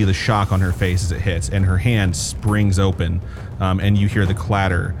literally see the shock on her face as it hits, and her hand springs open, and you hear the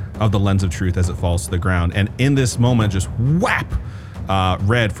clatter of the lens of truth as it falls to the ground. And in this moment, just whap,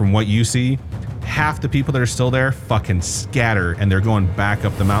 Red, from what you see, half the people that are still there fucking scatter, and they're going back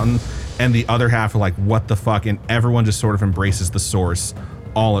up the mountain, and the other half are like, what the fuck? And everyone just sort of embraces the source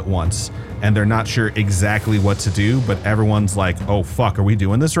all at once, and they're not sure exactly what to do, but everyone's like, oh fuck, are we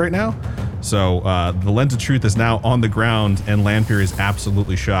doing this right now? So the Lens of Truth is now on the ground, and Lanfear is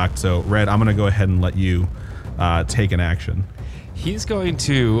absolutely shocked. So Red, I'm gonna go ahead and let you take an action. He's going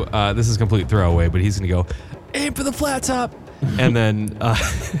to, this is complete throwaway, but he's going to go, aim for the flat top. And then,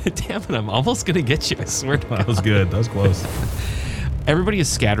 damn it, I'm almost going to get you, I swear to God. That was good. That was close. Everybody is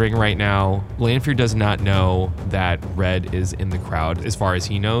scattering right now. Lanfear does not know that Red is in the crowd as far as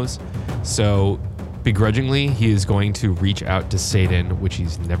he knows. So begrudgingly, he is going to reach out to Satan, which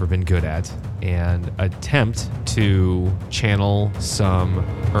he's never been good at, and attempt to channel some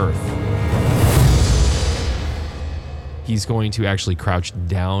earth. He's going to actually crouch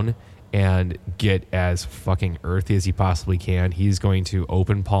down and get as fucking earthy as he possibly can. He's going to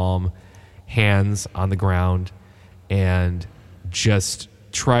open palm, hands on the ground, and just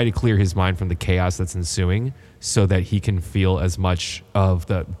try to clear his mind from the chaos that's ensuing so that he can feel as much of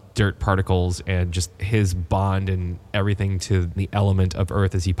the dirt particles and just his bond and everything to the element of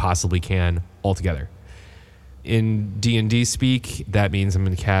earth as he possibly can altogether. In D&D speak, that means I'm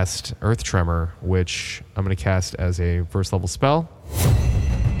going to cast Earth Tremor, which I'm going to cast as a first level spell.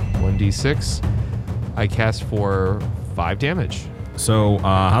 1d6. I cast for 5 damage. So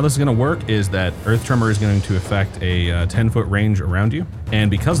how this is going to work is that Earth Tremor is going to affect a 10-foot range around you. And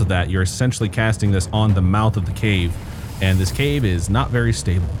because of that, you're essentially casting this on the mouth of the cave. And this cave is not very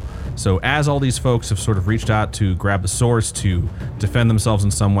stable. So as all these folks have sort of reached out to grab the source to defend themselves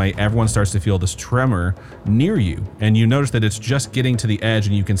in some way, everyone starts to feel this tremor near you. And you notice that it's just getting to the edge,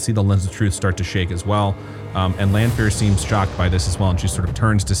 and you can see the Lens of Truth start to shake as well. And Lanfear seems shocked by this as well, and she sort of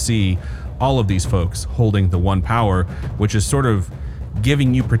turns to see all of these folks holding the one power, which is sort of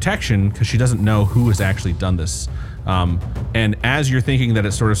giving you protection because she doesn't know who has actually done this. And as you're thinking that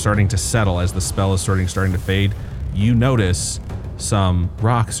it's sort of starting to settle, as the spell is starting to fade, you notice some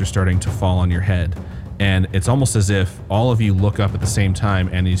rocks are starting to fall on your head. And it's almost as if all of you look up at the same time,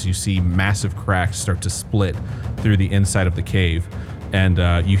 and as you see massive cracks start to split through the inside of the cave. And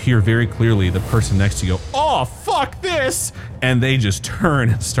you hear very clearly the person next to you go, oh, fuck this! And they just turn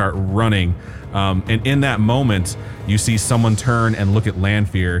and start running. And in that moment, you see someone turn and look at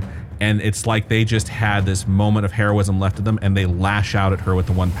Lanfear, and it's like they just had this moment of heroism left in them, and they lash out at her with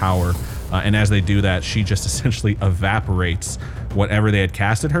the one power. And as they do that, she just essentially evaporates whatever they had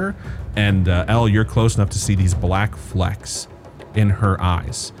cast at her. And Elle, you're close enough to see these black flecks in her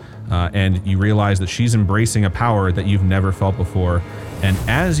eyes. And you realize that she's embracing a power that you've never felt before. And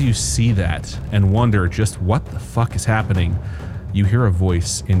as you see that and wonder just what the fuck is happening, you hear a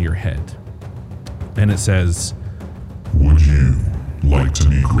voice in your head. And it says, Would you like to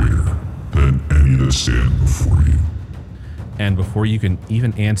be greater than any that stand before you? And before you can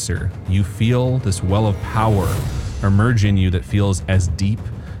even answer, you feel this well of power emerge in you that feels as deep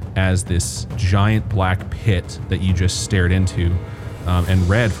as this giant black pit that you just stared into. And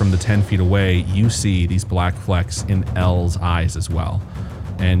Red, from the 10 feet away, you see these black flecks in Elle's eyes as well.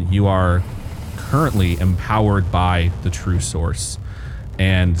 And you are currently empowered by the true source.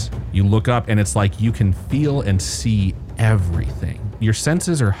 And you look up, and it's like you can feel and see everything. Your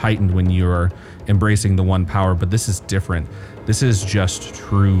senses are heightened when you're embracing the one power, but this is different. This is just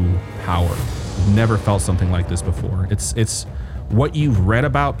true power. You've never felt something like this before. It's what you've read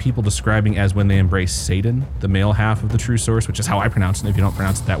about people describing as when they embrace Satan, the male half of the true source, which is how I pronounce it. If you don't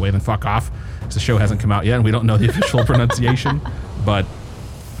pronounce it that way, then fuck off, because the show hasn't come out yet and we don't know the official pronunciation. But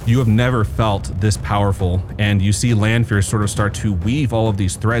you have never felt this powerful, and you see Lanfear sort of start to weave all of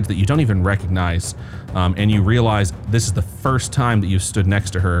these threads that you don't even recognize, and you realize this is the first time that you've stood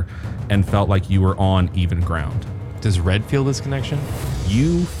next to her and felt like you were on even ground. Does Red feel this connection?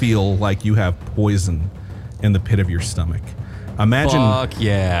 You feel like you have poison in the pit of your stomach. Imagine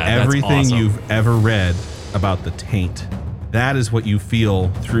everything you've ever read about the taint. That is what you feel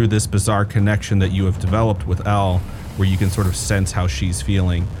through this bizarre connection that you have developed with Elle, where you can sort of sense how she's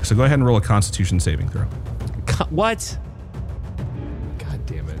feeling. So go ahead and roll a Constitution saving throw. What? God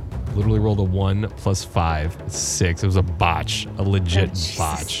damn it. Literally rolled a 1 + 5. 6. It was a botch. A legit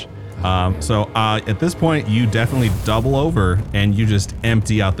botch. So at this point, you definitely double over and you just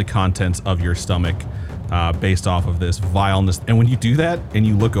empty out the contents of your stomach based off of this vileness. And when you do that and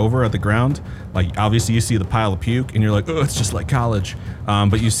you look over at the ground, like obviously you see the pile of puke and you're like, oh, it's just like college.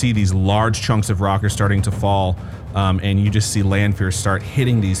 But you see these large chunks of rock are starting to fall, and you just see Lanfear start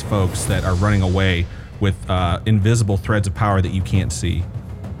hitting these folks that are running away with invisible threads of power that you can't see.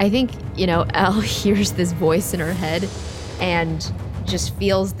 I think, Elle hears this voice in her head and just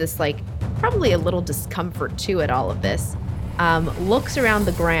feels this, like, probably a little discomfort too at all of this. looks around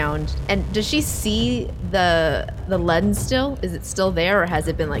the ground, and does she see the lens still? Is it still there, or has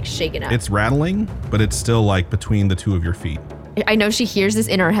it been like shaken up? It's rattling, but it's still like between the two of your feet. I know she hears this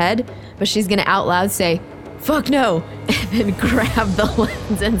in her head, but she's gonna out loud say, "Fuck no," and then grab the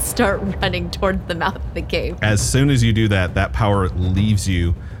lens and start running towards the mouth of the cave. As soon as you do that, that power leaves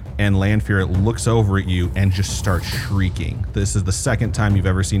you, and Lanfear looks over at you and just starts shrieking. This is the second time you've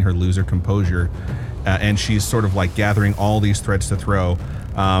ever seen her lose her composure, and she's sort of like gathering all these threads to throw.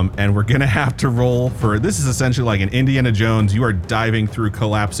 And we're gonna have to roll for, this is essentially like an Indiana Jones. You are diving through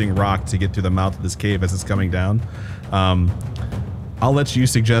collapsing rock to get to the mouth of this cave as it's coming down. I'll let you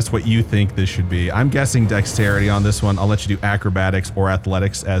suggest what you think this should be. I'm guessing dexterity on this one. I'll let you do acrobatics or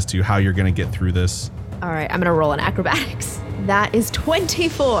athletics as to how you're gonna get through this. All right, I'm gonna roll an acrobatics. That is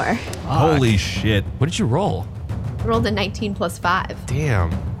 24. Holy shit. What did you roll? I rolled a 19 plus 5.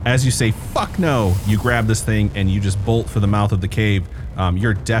 Damn. As you say, fuck no, you grab this thing and you just bolt for the mouth of the cave.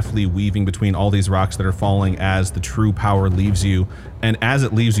 You're deftly weaving between all these rocks that are falling as the true power leaves you. And as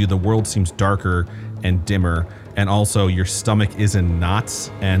it leaves you, the world seems darker and dimmer. And also your stomach is in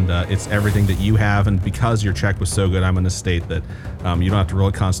knots, and it's everything that you have. And because your check was so good, I'm going to state that you don't have to roll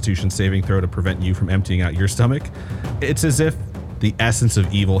a Constitution saving throw to prevent you from emptying out your stomach. It's as if the essence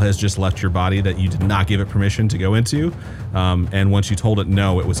of evil has just left your body that you did not give it permission to go into. And once you told it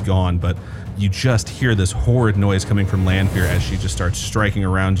no, it was gone. But you just hear this horrid noise coming from Lanfear as she just starts striking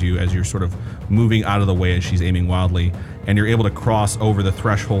around you as you're sort of moving out of the way as she's aiming wildly. And you're able to cross over the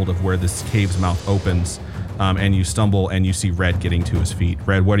threshold of where this cave's mouth opens. And you stumble and you see Red getting to his feet.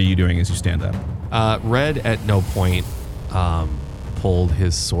 Red, what are you doing as you stand up? Red at no point pulled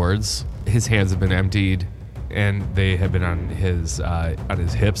his swords. His hands have been emptied, and they have been on his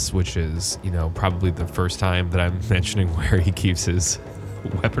hips, which is, probably the first time that I'm mentioning where he keeps his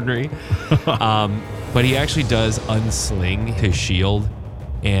weaponry. But he actually does unsling his shield,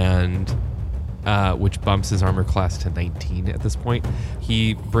 and which bumps his armor class to 19 at this point.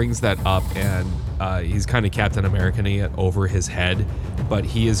 He brings that up, and he's kind of Captain American-y it over his head, but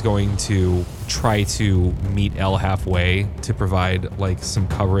he is going to try to meet Elle halfway to provide like some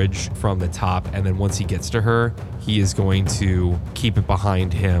coverage from the top, and then once he gets to her, he is going to keep it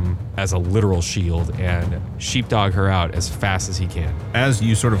behind him as a literal shield and sheepdog her out as fast as he can. As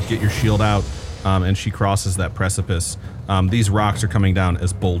you sort of get your shield out, and she crosses that precipice, these rocks are coming down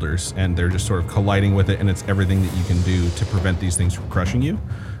as boulders, and they're just sort of colliding with it, and it's everything that you can do to prevent these things from crushing you.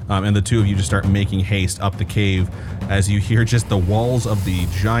 And the two of you just start making haste up the cave as you hear just the walls of the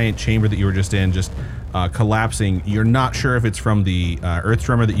giant chamber that you were just in just collapsing. You're not sure if it's from the earth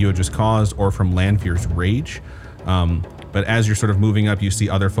tremor that you had just caused or from Lanfear's rage. But as you're sort of moving up, you see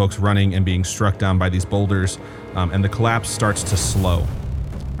other folks running and being struck down by these boulders, and the collapse starts to slow.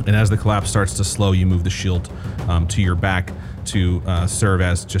 And as the collapse starts to slow, you move the shield to your back to serve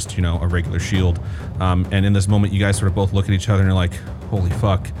as just, a regular shield. And in this moment, you guys sort of both look at each other and you're like, holy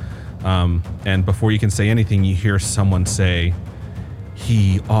fuck. And before you can say anything, you hear someone say,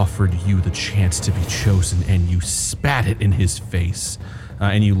 "He offered you the chance to be chosen and you spat it in his face."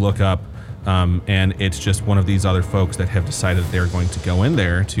 And you look up, and it's just one of these other folks that have decided that they're going to go in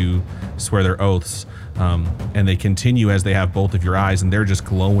there to swear their oaths. And they continue as they have both of your eyes, and they're just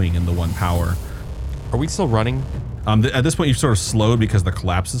glowing in the one power. Are we still running? At this point, you've sort of slowed because the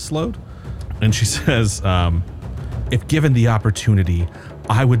collapse is slowed. And she says, "If given the opportunity,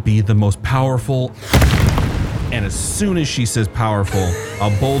 I would be the most powerful." And as soon as she says powerful, a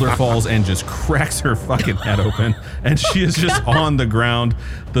boulder falls and just cracks her fucking head open. And she is just on the ground.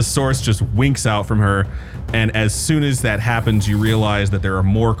 The source just winks out from her. And as soon as that happens, you realize that there are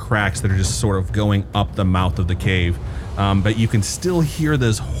more cracks that are just sort of going up the mouth of the cave. But you can still hear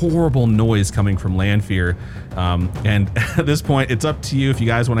this horrible noise coming from Lanfear. And at this point, it's up to you if you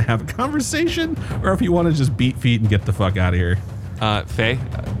guys want to have a conversation or if you want to just beat feet and get the fuck out of here. Faye,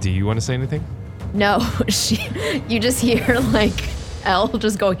 do you want to say anything? No, you just hear like Elle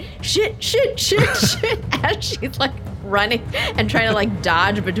just going shit, shit, shit, shit as she's like running and trying to like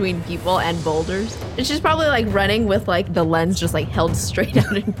dodge between people and boulders. And she's probably like running with like the lens just like held straight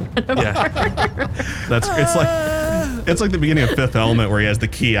out in front of her. It's like the beginning of Fifth Element where he has the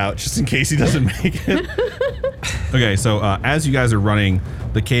key out just in case he doesn't make it. Okay, so as you guys are running,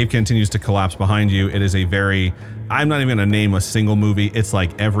 the cave continues to collapse behind you. It is a very, I'm not even gonna name a single movie. It's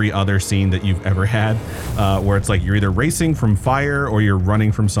like every other scene that you've ever had, where it's like you're either racing from fire or you're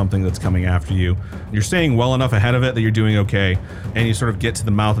running from something that's coming after you. You're staying well enough ahead of it that you're doing okay, and you sort of get to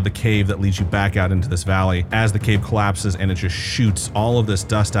the mouth of the cave that leads you back out into this valley as the cave collapses and it just shoots all of this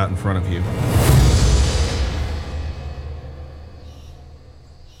dust out in front of you.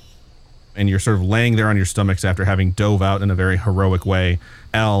 and you're sort of laying there on your stomachs after having dove out in a very heroic way.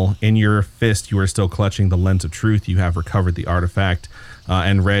 Elle, in your fist, you are still clutching the lens of truth. You have recovered the artifact.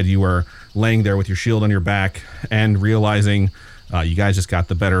 And Red, you are laying there with your shield on your back and realizing you guys just got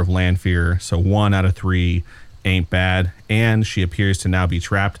the better of Lanfear. So 1 out of 3 ain't bad. And she appears to now be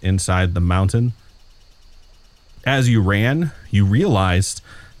trapped inside the mountain. As you ran, you realized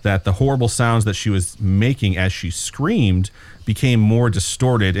that the horrible sounds that she was making as she screamed became more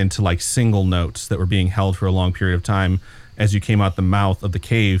distorted into like single notes that were being held for a long period of time as you came out the mouth of the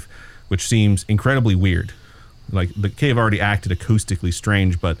cave, which seems incredibly weird. Like the cave already acted acoustically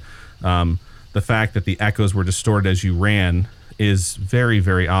strange, but the fact that the echoes were distorted as you ran is very,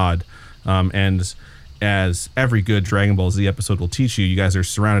 very odd. And as every good Dragon Ball Z episode will teach you, you guys are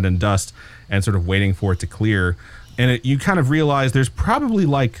surrounded in dust and sort of waiting for it to clear. And you kind of realize there's probably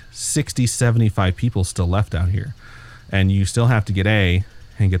like 60, 75 people still left out here. And you still have to get A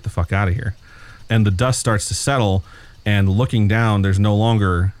and get the fuck out of here. And the dust starts to settle, and looking down, there's no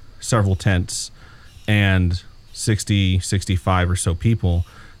longer several tents and 60, 65 or so people.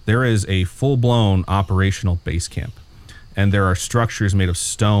 There is a full-blown operational base camp. And there are structures made of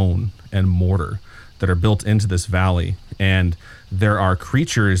stone and mortar that are built into this valley. And there are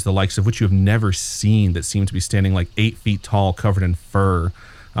creatures, the likes of which you have never seen, that seem to be standing like 8 feet tall, covered in fur,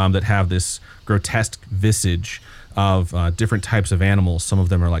 that have this grotesque visage of different types of animals. Some of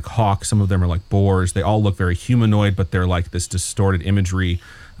them are like hawks, some of them are like boars. They all look very humanoid, but they're like this distorted imagery.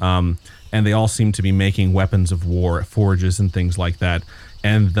 And they all seem to be making weapons of war, forges and things like that.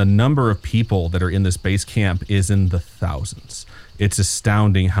 And the number of people that are in this base camp is in the thousands. It's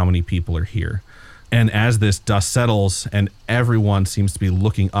astounding how many people are here. And as this dust settles and everyone seems to be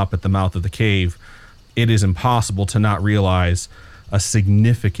looking up at the mouth of the cave, it is impossible to not realize a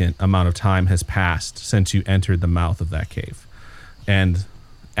significant amount of time has passed since you entered the mouth of that cave. And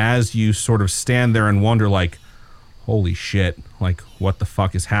as you sort of stand there and wonder, like, holy shit, like, what the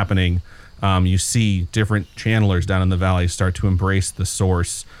fuck is happening? You see different channelers down in the valley start to embrace the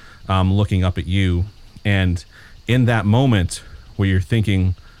source, looking up at you. And in that moment where you're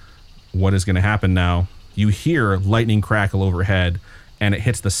thinking, what is going to happen now? You hear lightning crackle overhead, and it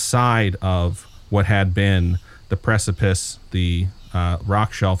hits the side of what had been the precipice, the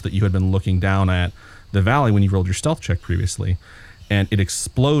rock shelf that you had been looking down at the valley when you rolled your stealth check previously. And it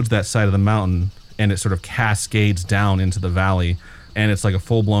explodes that side of the mountain, and it sort of cascades down into the valley, and it's like a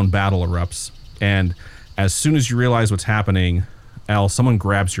full-blown battle erupts. And as soon as you realize what's happening, Al, someone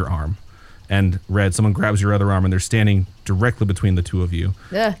grabs your arm. And Red, someone grabs your other arm, and they're standing directly between the two of you.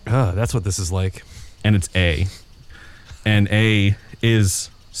 Ugh. Oh, that's what this is like. And it's A. And A is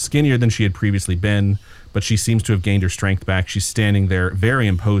skinnier than she had previously been, but she seems to have gained her strength back. She's standing there very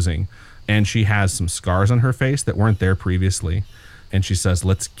imposing, and she has some scars on her face that weren't there previously. And she says,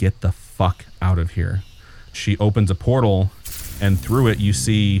 let's get the fuck out of here. She opens a portal, and through it you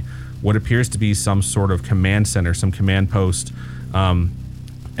see what appears to be some sort of command center, some command post.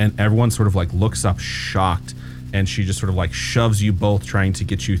 And everyone sort of like looks up shocked, and she just sort of like shoves you both, trying to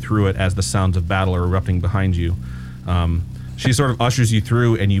get you through it as the sounds of battle are erupting behind you. She sort of ushers you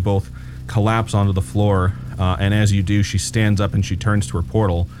through, and you both collapse onto the floor. And as you do, she stands up and she turns to her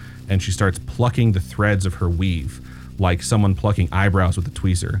portal, and she starts plucking the threads of her weave, like someone plucking eyebrows with a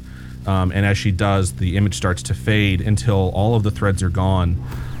tweezer. And as she does, the image starts to fade until all of the threads are gone,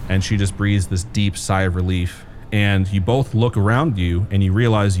 and she just breathes this deep sigh of relief. And you both look around you, and you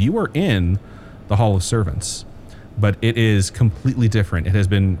realize you are in the Hall of Servants, but it is completely different. It has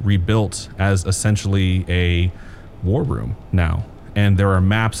been rebuilt as essentially a war room now, and there are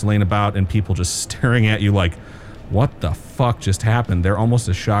maps laying about and people just staring at you like, what the fuck just happened? They're almost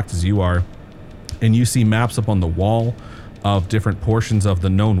as shocked as you are. And you see maps up on the wall of different portions of the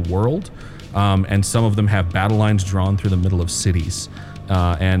known world, and some of them have battle lines drawn through the middle of cities,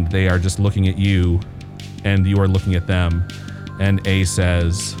 and they are just looking at you, and you are looking at them, and A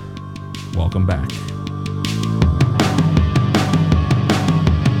says, welcome back.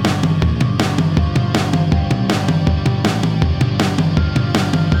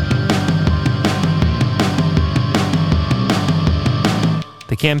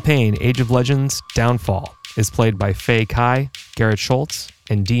 The campaign Age of Legends Downfall is played by Faye Kai, Garrett Schultz,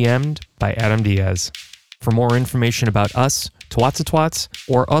 and DM'd by Adam Diaz. For more information about us, TWOTSaTWOTS,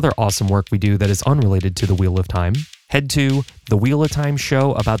 or other awesome work we do that is unrelated to the Wheel of Time, head to The Wheel of Time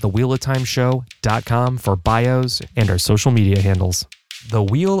Show about thewheeloftimeshow.com for bios and our social media handles. The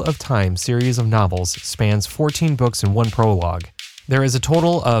Wheel of Time series of novels spans 14 books and 1 prologue. There is a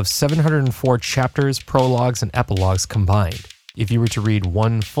total of 704 chapters, prologues, and epilogues combined. If you were to read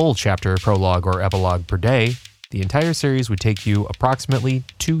 1 full chapter, prologue, or epilogue per day, The entire series would take you approximately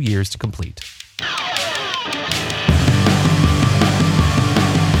 2 years to complete.